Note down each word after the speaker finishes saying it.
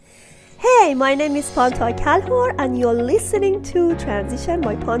Hi, my name is Panta Kalhor and you're listening to Transition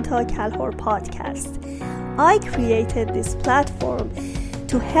by Panta Kalhor podcast. I created this platform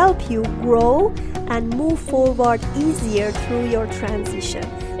to help you grow and move forward easier through your transition,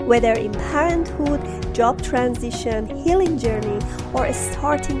 whether in parenthood, job transition, healing journey, or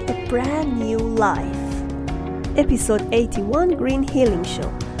starting a brand new life. Episode 81, Green Healing Show,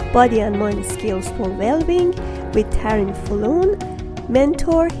 Body and Mind Skills for Wellbeing with Taryn Falloon,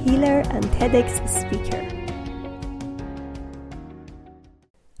 mentor, healer, and TEDx speaker.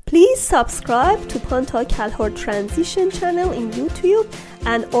 Please subscribe to Panta Kalhor Transition channel in YouTube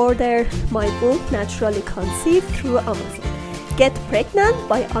and order my book Naturally Conceived through Amazon. Get pregnant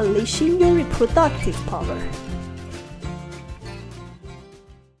by unleashing your reproductive power.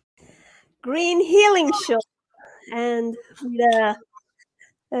 Green Healing Show, and with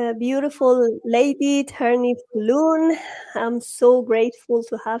a beautiful lady, Taryn Falloon. I'm so grateful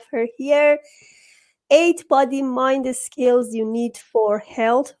to have her here. 8 body-mind skills you need for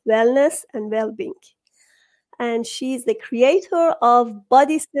health, wellness, and well-being. And she's the creator of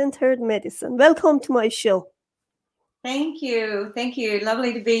Body-Centered Medicine. Welcome to my show. Thank you. Thank you.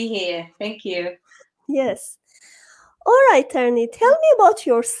 Lovely to be here. Thank you. Yes. All right, Taryn, tell me about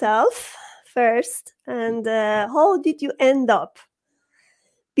yourself first, and how did you end up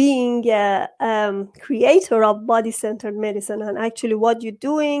being a creator of Body-Centered Medicine, and actually what you're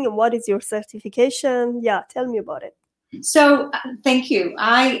doing and what is your certification? Yeah, tell me about it. So thank you.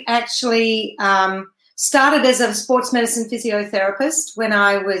 I actually started as a sports medicine physiotherapist when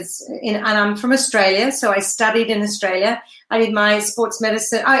I was and I'm from Australia, so I studied in Australia. I did my sports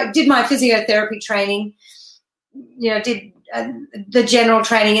medicine, I did my physiotherapy training, did the general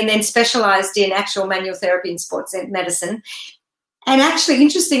training, and then specialized in actual manual therapy and sports medicine. And actually,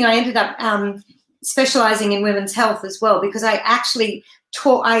 interesting, I ended up specializing in women's health as well, because I actually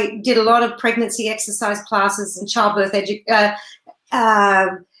I did a lot of pregnancy exercise classes and childbirth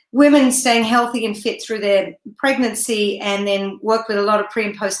women staying healthy and fit through their pregnancy, and then worked with a lot of pre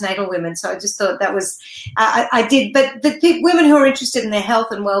and postnatal women. So I just thought that was, I did, but the women who are interested in their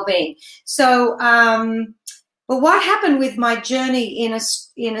health and well-being. So, but what happened with my journey in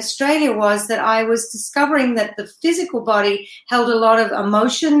Australia was that I was discovering that the physical body held a lot of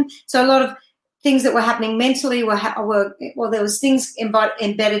emotion. So a lot of things that were happening mentally there was things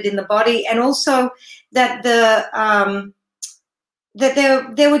embedded in the body, and also that that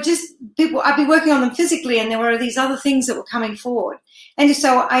there were just people, I'd be working on them physically, and there were these other things that were coming forward. And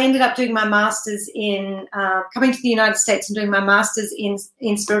so I ended up doing my master's in, coming to the United States and doing my master's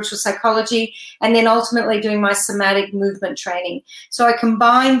in spiritual psychology, and then ultimately doing my somatic movement training. So I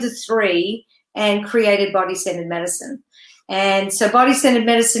combined the three and created Body-Centered Medicine. And so Body-Centered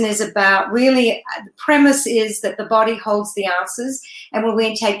Medicine is about, really, the premise is that the body holds the answers, and when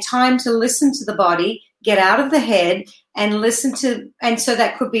we take time to listen to the body, get out of the head and listen to, and so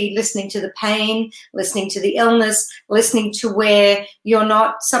that could be listening to the pain, listening to the illness, listening to where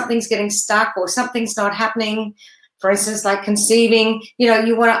something's getting stuck or something's not happening. For instance, like conceiving,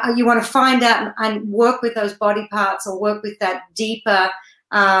 you want to find out and work with those body parts, or work with that deeper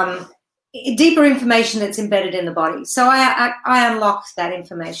information that's embedded in the body. So I unlocked that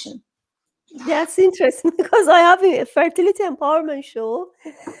information. That's interesting, because I have a fertility empowerment show,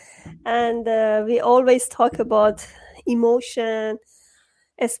 and we always talk about emotion,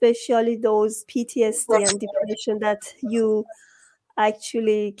 especially those PTSD and depression that you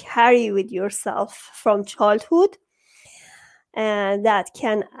actually carry with yourself from childhood, and that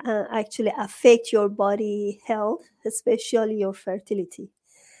can actually affect your body health, especially your fertility.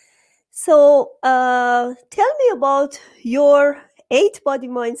 So tell me about your 8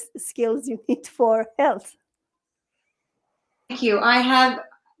 body-mind skills you need for health. Thank you. I have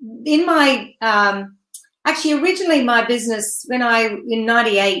in my, actually originally my business, in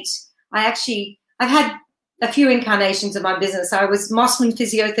 98, I've had a few incarnations of my business. I was Mossman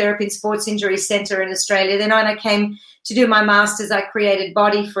Physiotherapy and Sports Injury Centre in Australia. Then when I came to do my master's, I created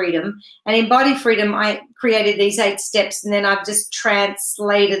Body Freedom. And in Body Freedom, I created these 8 steps, and then I've just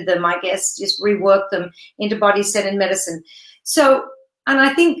translated them, I guess, just reworked them into Body-Centered Medicine. So, and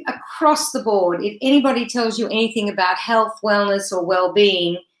I think across the board, if anybody tells you anything about health, wellness, or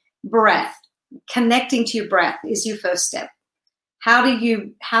well-being, breath, connecting to your breath is your first step. How do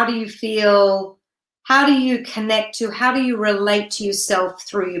you feel? How do you connect to, how do you relate to yourself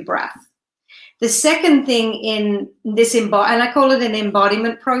through your breath? The second thing in this, and I call it an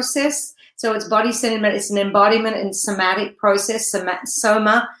embodiment process. So it's body-centered medicine, it's an embodiment and somatic process,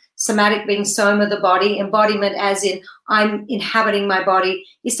 soma, somatic being soma, the body, embodiment as in I'm inhabiting my body,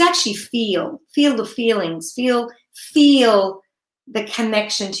 is to actually feel the feelings, feel the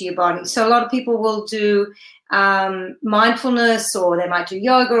connection to your body. So a lot of people will do mindfulness, or they might do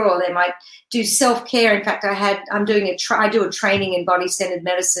yoga, or they might do self-care. In fact, I do a training in body-centered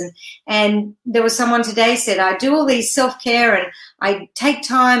medicine, and there was someone today said, I do all these self-care and I take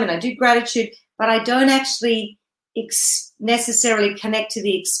time and I do gratitude, but I don't actually necessarily connect to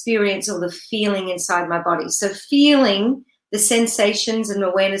the experience or the feeling inside my body. So feeling the sensations and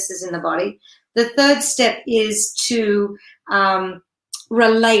awarenesses in the body. The third step is to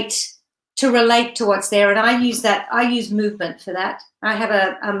relate to what's there. And I use movement for that. I have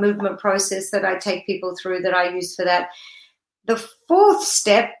a movement process that I take people through that I use for that. The fourth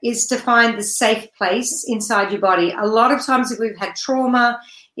step is to find the safe place inside your body. A lot of times if we've had trauma,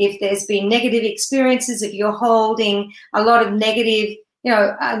 if there's been negative experiences, if you're holding a lot of negative,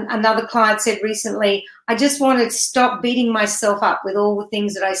 another client said recently, I just want to stop beating myself up with all the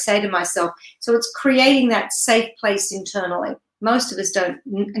things that I say to myself. So it's creating that safe place internally. Most of us don't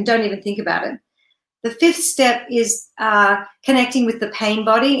even think about it. The fifth step is connecting with the pain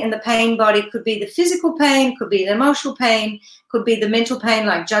body, and the pain body could be the physical pain, could be the emotional pain, could be the mental pain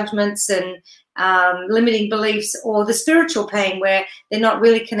like judgments and limiting beliefs, or the spiritual pain where they're not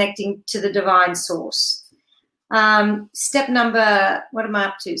really connecting to the divine source. Step number, what am I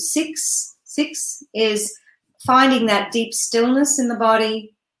up to? Six is finding that deep stillness in the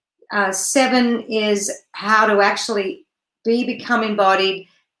body. 7 is how to actually become embodied.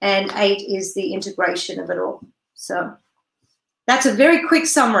 And 8 is the integration of it all. So that's a very quick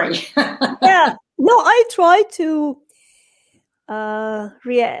summary. Yeah. No, I try to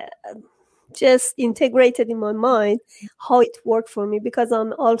just integrate it in my mind how it worked for me, because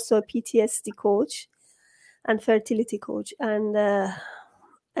I'm also a PTSD coach and fertility coach. And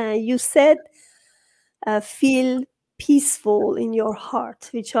you said feel peaceful in your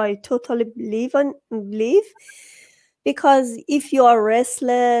heart, which I totally believe. Because if you are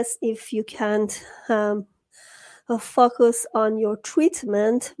restless, if you can't focus on your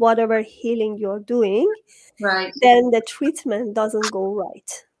treatment, whatever healing you're doing, right, then the treatment doesn't go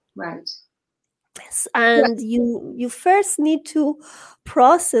right. Right. Yes, and you first need to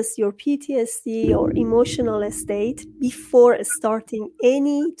process your PTSD or emotional state before starting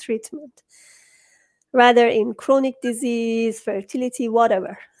any treatment, rather in chronic disease, fertility,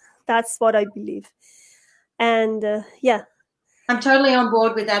 whatever. That's what I believe. And I'm totally on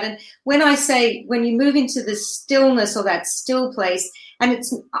board with that. And when I say, when you move into the stillness or that still place, and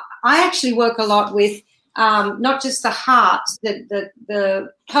I actually work a lot with not just the heart, the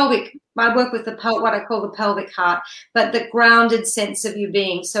pelvic. I work with what I call the pelvic heart, but the grounded sense of you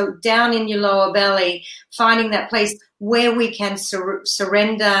being. So down in your lower belly, finding that place where we can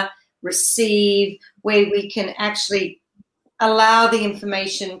surrender, receive, where we can actually allow the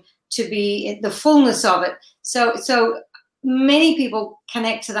information to be the fullness of it. So many people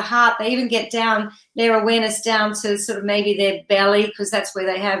connect to the heart. They even get down their awareness down to sort of maybe their belly, because that's where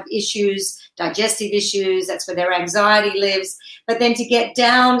they have issues, digestive issues. That's where their anxiety lives. But then to get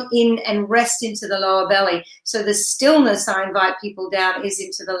down in and rest into the lower belly. So the stillness I invite people down is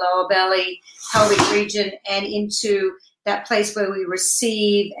into the lower belly, pelvic region, and into that place where we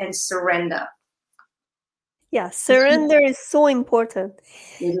receive and surrender. Yeah, surrender is so important,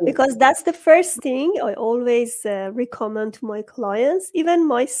 because that's the first thing I always recommend to my clients. Even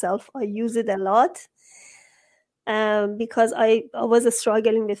myself, I use it a lot because I was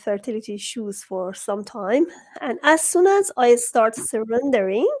struggling with fertility issues for some time. And as soon as I start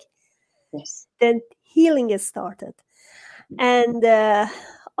surrendering, then healing is started. And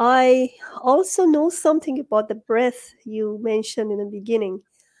I also know something about the breath you mentioned in the beginning.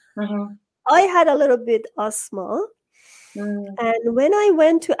 Mm-hmm. I had a little bit asthma, and when I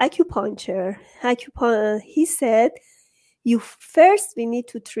went to acupuncture, he said, we need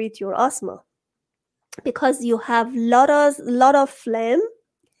to treat your asthma because you have lot of phlegm.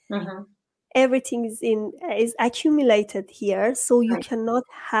 Mm-hmm. Everything is accumulated here, so you cannot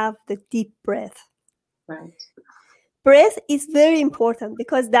have the deep breath. Right. Breath is very important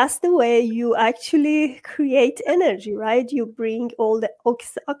because that's the way you actually create energy, right? You bring all the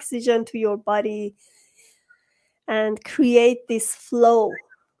oxygen to your body and create this flow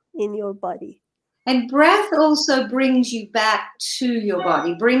in your body. And breath also brings you back to your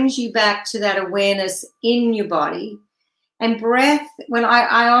body, brings you back to that awareness in your body. And breath, when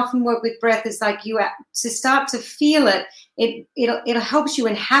I often work with breath, is like to start to feel it. It helps you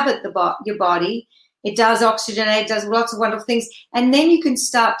inhabit your body. It does oxygenate, it does lots of wonderful things. And then you can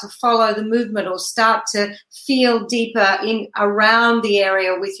start to follow the movement or start to feel deeper in around the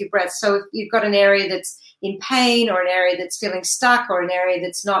area with your breath. So if you've got an area that's in pain or an area that's feeling stuck or an area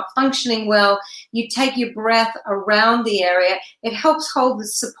that's not functioning well, you take your breath around the area. It helps hold the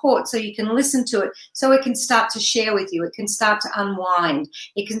support so you can listen to it, so it can start to share with you. It can start to unwind.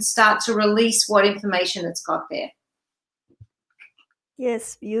 It can start to release what information it's got there.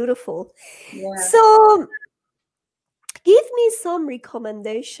 Yes, beautiful. Yeah. So give me some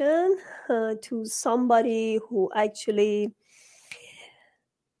recommendation to somebody who actually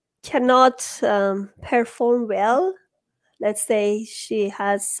cannot perform well. Let's say she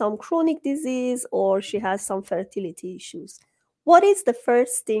has some chronic disease or she has some fertility issues. What is the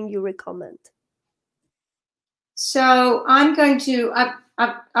first thing you recommend? So I'm going to,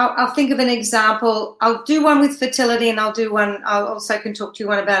 I'll think of an example. I'll do one with fertility, and I'll also can talk to you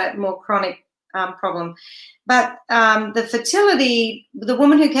one about a more chronic problem. But the fertility, the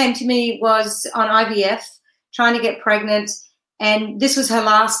woman who came to me was on IVF, trying to get pregnant, and this was her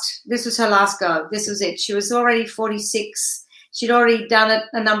last go. This was it. She was already 46. She'd already done it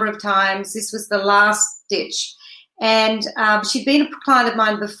a number of times. This was the last ditch. And she'd been a client of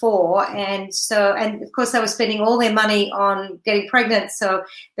mine before, and of course they were spending all their money on getting pregnant.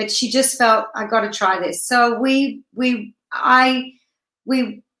 But she just felt, I got to try this. So I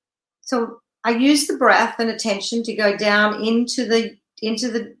used the breath and attention to go down into the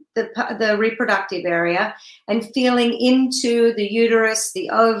reproductive area and feeling into the uterus,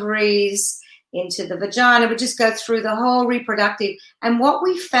 the ovaries, into the vagina. We just go through the whole reproductive. And what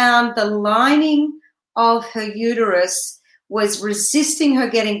we found, the lining of her uterus was resisting her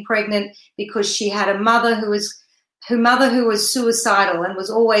getting pregnant because she had her mother who was suicidal and was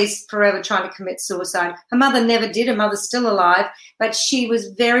always forever trying to commit suicide. Her mother never did. Her mother's still alive, but she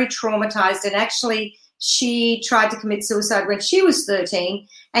was very traumatized, and actually she tried to commit suicide when she was 13.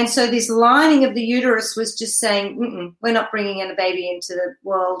 And so this lining of the uterus was just saying, we're not bringing in a baby into the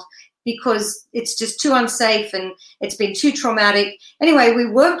world, because it's just too unsafe and it's been too traumatic. Anyway, we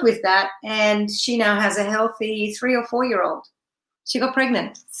worked with that, and she now has a healthy 3 or 4 year old. She got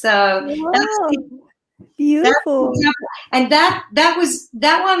pregnant. So wow. That's beautiful. And that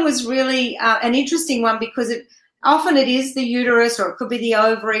one was really an interesting one, because often it is the uterus, or it could be the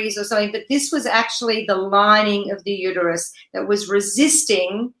ovaries or something, but this was actually the lining of the uterus that was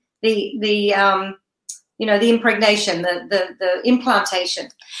resisting the impregnation, the implantation.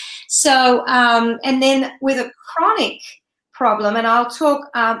 So, and then with a chronic problem, and I'll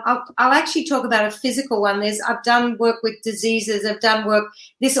actually talk about a physical one. I've done work with diseases. I've done work.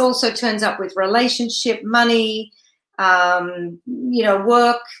 This also turns up with relationship, money,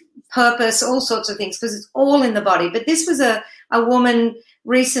 work, purpose, all sorts of things, because it's all in the body. But this was a woman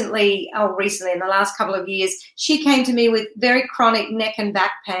recently in the last couple of years. She came to me with very chronic neck and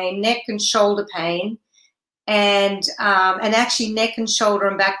back pain, neck and shoulder pain. And actually neck and shoulder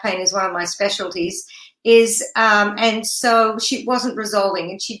and back pain is one of my specialties, and so she wasn't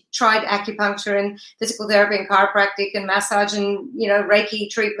resolving, and she tried acupuncture and physical therapy and chiropractic and massage and, Reiki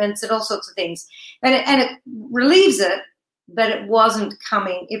treatments and all sorts of things. And it relieves it, but it wasn't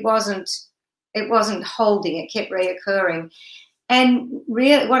coming. It wasn't holding. It kept reoccurring. And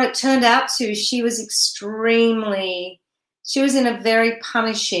really what it turned out to, she was in a very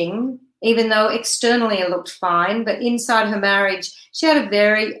punishing, even though externally it looked fine, but inside her marriage, she had a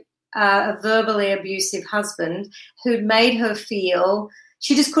very verbally abusive husband who'd made her feel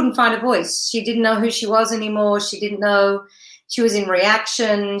she just couldn't find a voice. She didn't know who she was anymore. She didn't know. She was in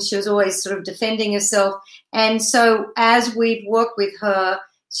reaction. She was always sort of defending herself. And so as we've worked with her,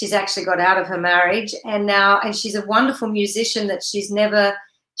 she's actually got out of her marriage, and she's a wonderful musician that she's never,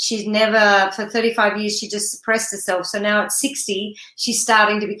 for 35 years, she just suppressed herself. So now at 60, she's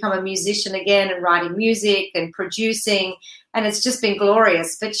starting to become a musician again and writing music and producing, and it's just been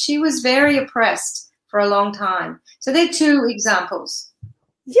glorious. But she was very oppressed for a long time. So they're 2 examples.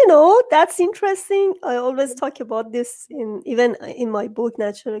 That's interesting. I always talk about this even in my book,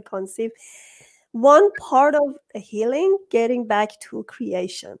 Naturally Conceived. One part of the healing, getting back to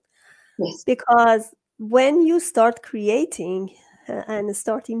creation. Yes. Because when you start creating and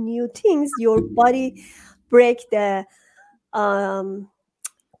starting new things, your body break the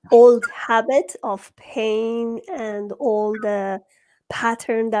old habit of pain and all the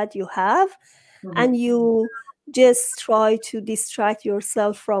pattern that you have, and you just try to distract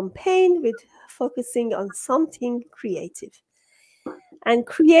yourself from pain with focusing on something creative. And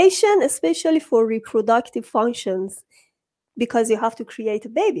creation, especially for reproductive functions, because you have to create a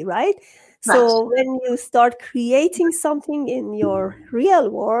baby, right? So when you start creating something in your real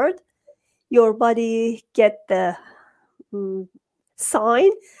world, your body get the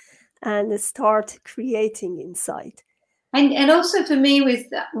sign and start creating inside. And also for me with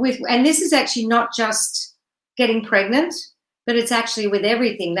and this is actually not just getting pregnant, but it's actually with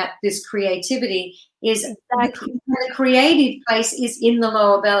everything that this creativity is. Exactly. The creative place is in the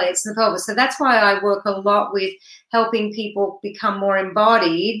lower belly. It's in the pelvis. So that's why I work a lot with helping people become more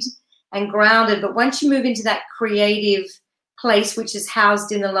embodied and grounded. But once you move into that creative place, which is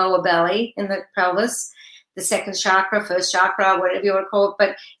housed in the lower belly, in the pelvis, the second chakra, first chakra, whatever you want to call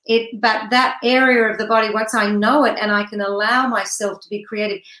it, but that area of the body, once I know it and I can allow myself to be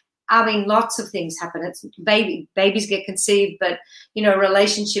creative, I mean, lots of things happen. It's babies get conceived, but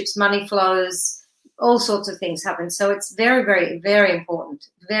relationships, money flows, all sorts of things happen. So it's very, very, very important.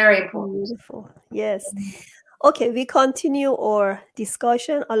 Very important. Beautiful. Yes. Okay, we continue our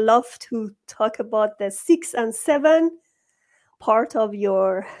discussion. I love to talk about the 6 and 7 part of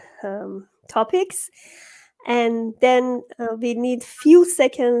your topics. And then we need few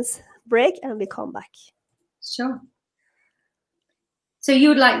seconds break and we come back. Sure. So you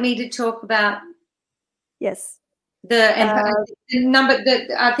would like me to talk about? Yes. The number,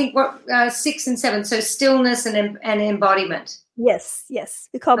 I think 6 and 7. So stillness and embodiment. Yes.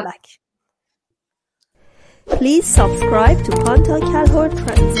 We come back. Please subscribe to Panta Kalhor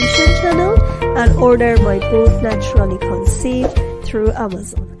Transition channel and order my book Naturally Conceived through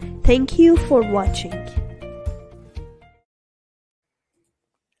Amazon. Thank you for watching.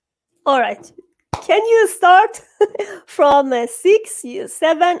 All right. Can you start from 6,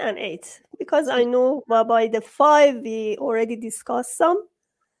 7, and 8? Because I know by the 5 we already discussed some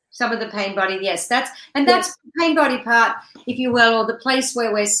of the pain body. Yes, that's the pain body part, if you will, or the place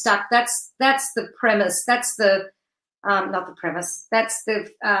where we're stuck. That's the premise. That's the not the premise. That's the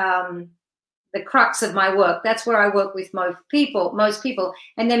crux of my work. That's where I work with most people.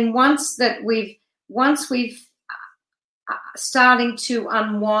 And then once we've starting to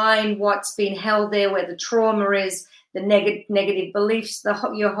unwind what's been held there, where the trauma is, the negative beliefs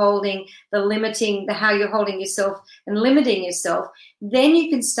you're holding, the limiting, how you're holding yourself and limiting yourself, then you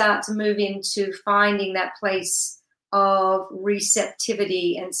can start to move into finding that place of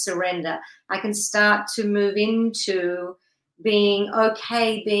receptivity and surrender. I can start to move into being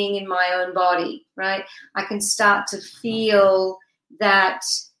okay being in my own body, right? I can start to feel that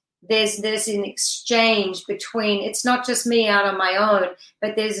there's an exchange between, it's not just me out on my own,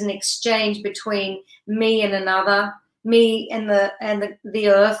 but there's an exchange between me and another, me and the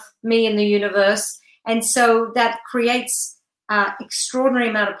earth, me and the universe. And so that creates extraordinary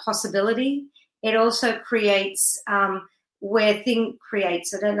amount of possibility. It also creates where thing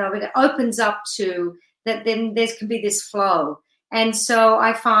creates, I don't know, but it opens up to that, then there can be this flow. And so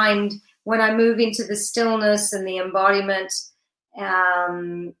I find when I move into the stillness and the embodiment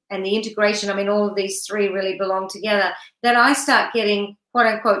and the integration, I mean, all of these three really belong together, that I start getting, quote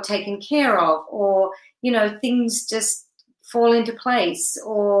unquote, taken care of, or, things just fall into place,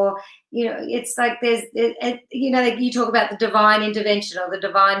 or, it's like you talk about the divine intervention or the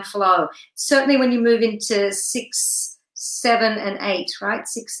divine flow. Certainly when you move into 6, 7, and 8, right?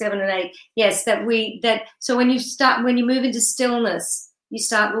 6, 7, and 8. Yes, so when you move into stillness, you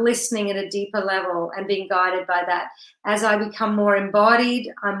start listening at a deeper level and being guided by that. As I become more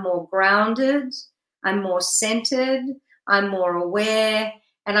embodied, I'm more grounded, I'm more centered, I'm more aware,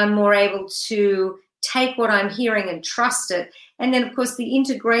 and I'm more able to take what I'm hearing and trust it. And then, of course, the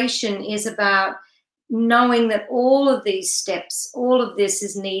integration is about knowing that all of these steps, all of this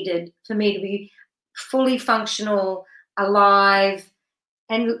is needed for me to be fully functional, alive,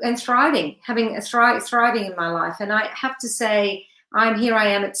 and thriving, thriving in my life. And I have to say, I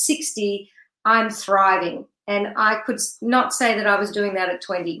am at 60, I'm thriving. And I could not say that I was doing that at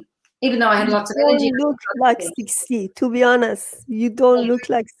 20, even though I had lots of energy. You don't look like 60, to be honest. You don't look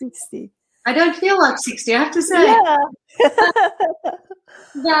like 60. I don't feel like 60, I have to say. Yeah.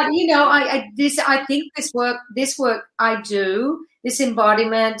 But, I think this work I do, this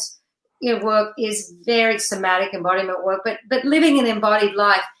embodiment work is very somatic embodiment work, but living an embodied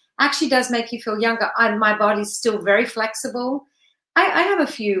life actually does make you feel younger. My body's still very flexible. I have a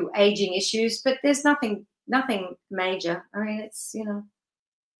few aging issues, but there's nothing major. I mean, it's,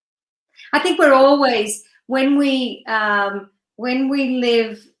 I think we're always, when we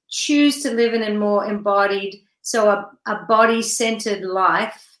choose to live in a more embodied, so a body-centered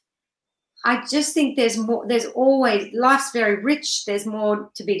life, I just think there's always, life's very rich, there's more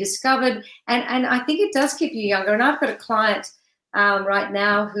to be discovered, and I think it does keep you younger. And I've got a client right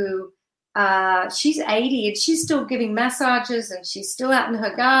now who, she's 80 and she's still giving massages, and she's still out in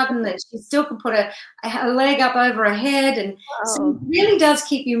her garden, and she still can put a leg up over her head, and so it really does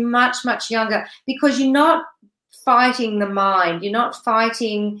keep you much, much younger, because you're not fighting the mind, you're not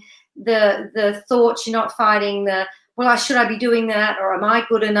fighting the thoughts, you're not fighting the well, should I be doing that? Or am I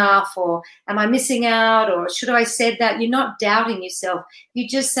good enough? Or am I missing out? Or should I have said that? You're not doubting yourself. You're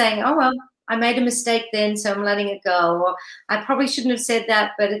just saying, oh, well, I made a mistake then, so I'm letting it go. Or I probably shouldn't have said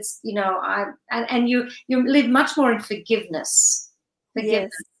that, but it's, and you live much more in forgiveness. Yes.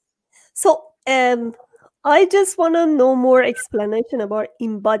 So I just want to know more explanation about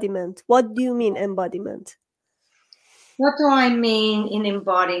embodiment. What do you mean embodiment? What do I mean in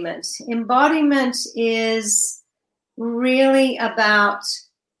embodiment? Embodiment is really about,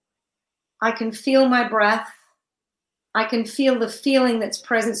 I can feel my breath. I can feel the feeling that's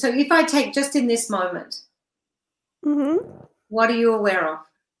present. So if I take just in this moment, what are you aware of?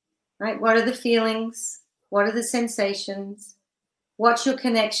 Right? What are the feelings? What are the sensations? What's your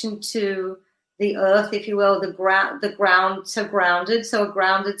connection to the earth, if you will, the ground, so grounded, so a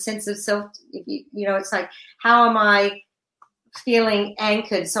grounded sense of self. It's like, how am I feeling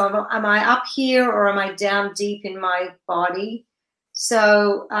anchored? So am I up here or am I down deep in my body?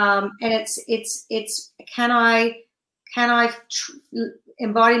 So, and it's can I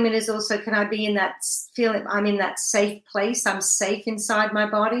embodiment is also, can I be in that feeling I'm in that safe place, I'm safe inside my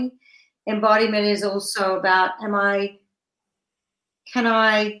body. Embodiment is also about,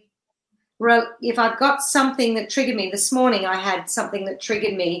 if I've got something that triggered me. This morning I had something that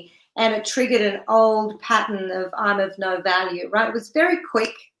triggered me, and it triggered an old pattern of I'm of no value, right? It was very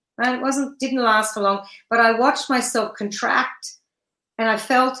quick, right? It didn't last for long, but I watched myself contract, and I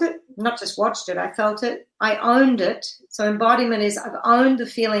felt it, not just watched it, I felt it, I owned it. So embodiment is, I've owned the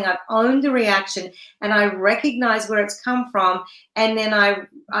feeling, I've owned the reaction, and I recognize where it's come from, and then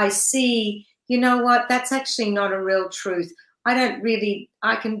I see, you know what, that's actually not a real truth.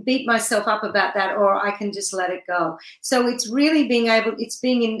 I can beat myself up about that, or I can just let it go. So it's really being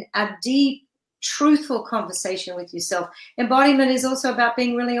in a deep, truthful conversation with yourself. Embodiment is also about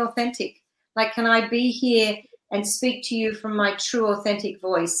being really authentic. Like, can I be here and speak to you from my true, authentic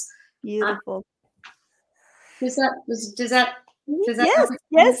voice? Beautiful. Does that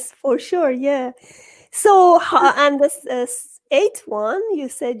yes, for sure. Yeah. So, and this 8th one, you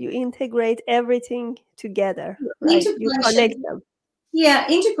said you integrate everything together, right? You connect them. Yeah,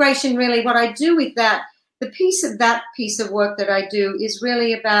 integration, really, what I do with that, the piece of work that I do is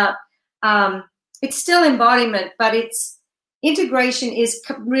really about, it's still embodiment, but integration is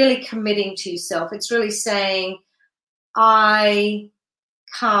really committing to yourself. It's really saying, I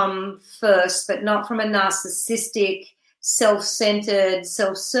come first, but not from a narcissistic, self-centered,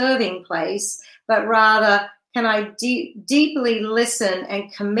 self-serving place, but rather, can I deeply listen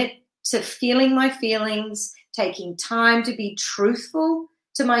and commit to feeling my feelings, taking time to be truthful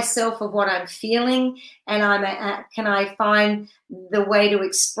to myself of what I'm feeling, and can I find the way to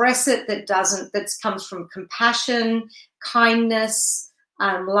express it that comes from compassion, kindness,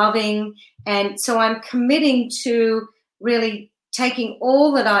 loving, and so I'm committing to really taking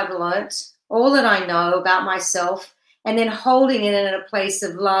all that I've learnt, all that I know about myself, and then holding it in a place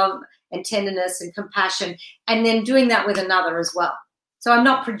of love and tenderness and compassion, and then doing that with another as well. So I'm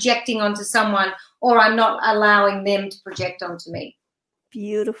not projecting onto someone, or I'm not allowing them to project onto me.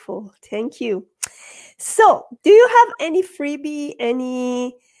 Beautiful. Thank you. So do you have any freebie,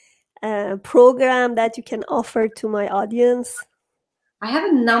 any program that you can offer to my audience? I have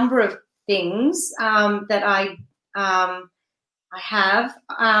a number of things that I have.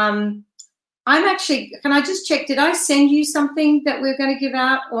 I'm actually, can I just check, did I send you something that we're going to give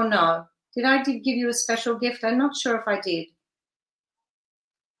out or no? Did I give you a special gift? I'm not sure if I did.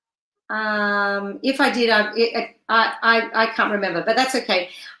 If I did, I can't remember, but that's okay.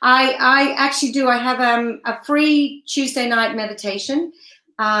 I actually do. I have a free Tuesday night meditation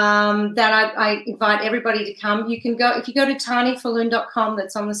that I invite everybody to come. You can go, if you go to tanifalloon.com,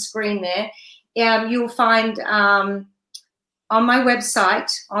 that's on the screen there, you'll find on my website,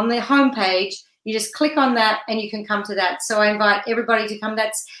 on the homepage, you just click on that and you can come to that. So I invite everybody to come.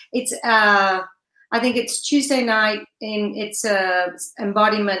 I think it's Tuesday night, and it's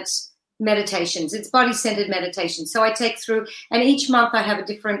embodiment meditations. It's body-centered meditation. So I take through, and each month I have a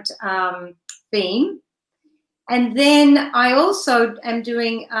different theme. And then I also am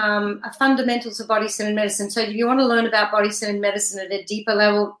doing a fundamentals of body-centered medicine. So if you want to learn about body-centered medicine at a deeper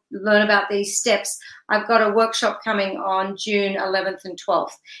level, learn about these steps, I've got a workshop coming on June 11th and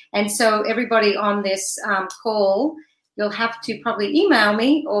 12th. And so everybody on this call, you'll have to probably email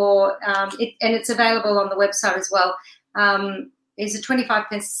me, or and it's available on the website as well. Is a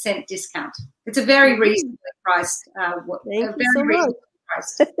 25% discount. It's a very reasonably priced. Thank you so much.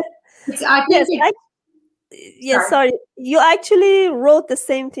 Priced. Yes, sorry. You actually wrote the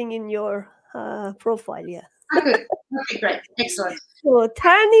same thing in your profile, yeah. Good. Okay, great. Excellent. So,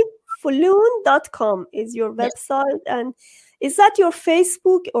 Tani TanyFulloon.com is your website. And is that your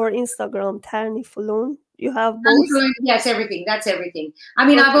Facebook or Instagram, Tany Fulloon? You have both? Yes, everything. That's everything. I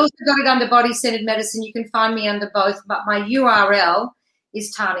mean, okay. I've also got it under Body Centered Medicine. You can find me under both, but my URL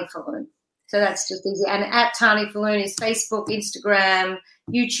is Tany Fulloon. So that's just easy. And at Tany Fulloon is Facebook, Instagram,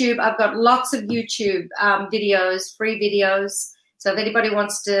 YouTube. I've got lots of YouTube videos, free videos. So if anybody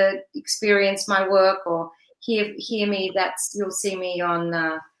wants to experience my work or hear me, you'll see me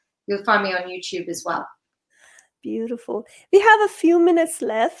on. You'll find me on YouTube as well. Beautiful. We have a few minutes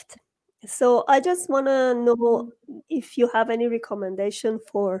left. So I just want to know if you have any recommendation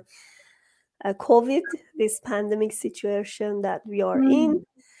for COVID, this pandemic situation that we are in.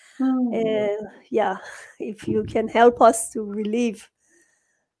 If you can help us to relieve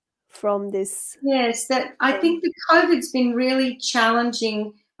from this. Yes, I think the COVID's been really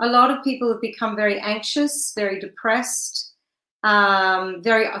challenging. A lot of people have become very anxious, very depressed,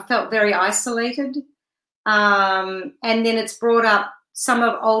 I felt very isolated. And then it's brought up some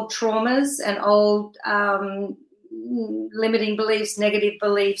of old traumas and old limiting beliefs, negative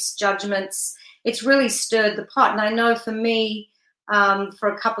beliefs, judgments. It's really stirred the pot. And I know for me, for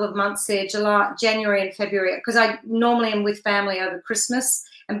a couple of months there, January and February, because I normally am with family over Christmas.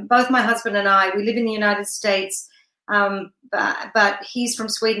 And both my husband and I, we live in the United States, but he's from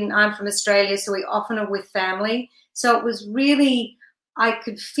Sweden, I'm from Australia, so we often are with family. So it was really, I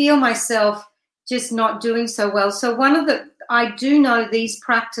could feel myself just not doing so well. So I do know these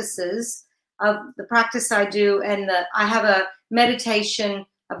practices of the practice I do, and I have a meditation,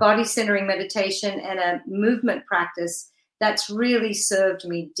 a body centering meditation and a movement practice that's really served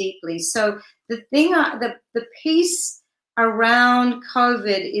me deeply. So the thing, the piece around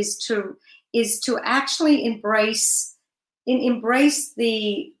COVID is to actually embrace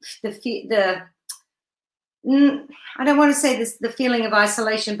the I don't want to say this, the feeling of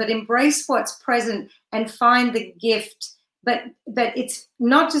isolation, but embrace what's present and find the gift. But it's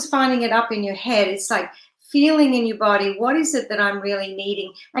not just finding it up in your head. It's like feeling in your body, what is it that I'm really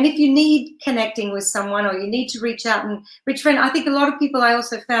needing? And if you need connecting with someone or you need to reach out and reach friend, I think a lot of people I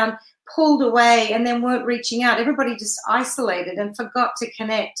also found pulled away and then weren't reaching out. Everybody just isolated and forgot to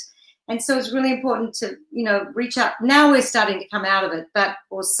connect. And so it's really important to, reach out. Now we're starting to come out of it,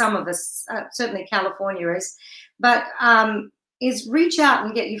 or some of us, certainly California is, but is reach out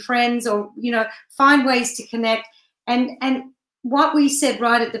and get your friends or, find ways to connect. And what we said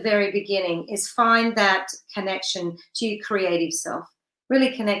right at the very beginning is find that connection to your creative self,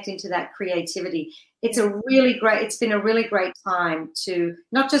 really connecting to that creativity. It's been a really great time to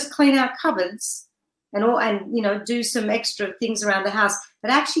not just clean out cupboards and do some extra things around the house,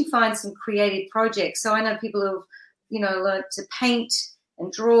 but actually find some creative projects. So I know people who've, learned to paint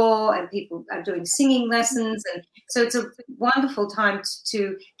and draw, and people are doing singing lessons. And so it's a wonderful time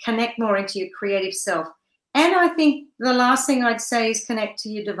to connect more into your creative self. And I think the last thing I'd say is connect to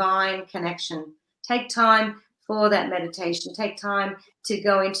your divine connection. Take time for that meditation. Take time to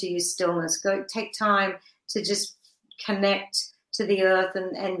go into your stillness. Take time to just connect to the earth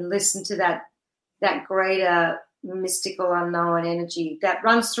and listen to that greater mystical unknown energy that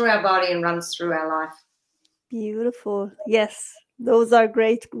runs through our body and runs through our life. Beautiful. Yes, those are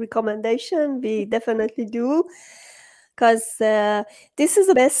great recommendations. We definitely do, because this is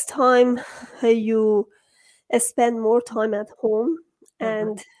the best time you spend more time at home.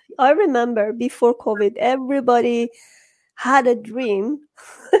 And I remember before COVID, everybody had a dream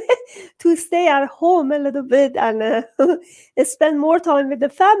to stay at home a little bit and spend more time with the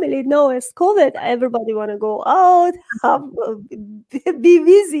family. No, it's COVID. Everybody want to go out, be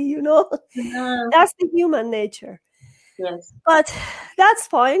busy, That's the human nature. Yes. But that's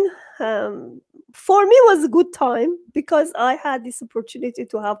fine. For me, it was a good time because I had this opportunity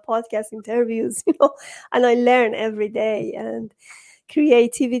to have podcast interviews, and I learn every day. And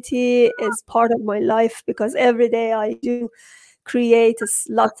creativity is part of my life because every day I do create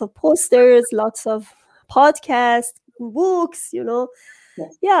lots of posters, lots of podcasts, books,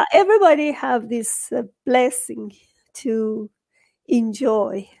 Yes. Yeah, everybody have this blessing to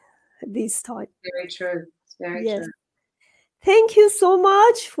enjoy this time. Very true. It's very true. Thank you so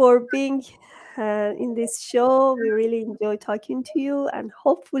much for being in this show. We really enjoy talking to you, and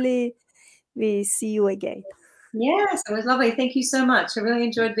hopefully we see you again. Yes, it was lovely. Thank you so much. I really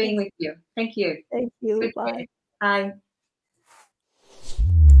enjoyed being with you. Thank you. Thank you. Bye. Bye.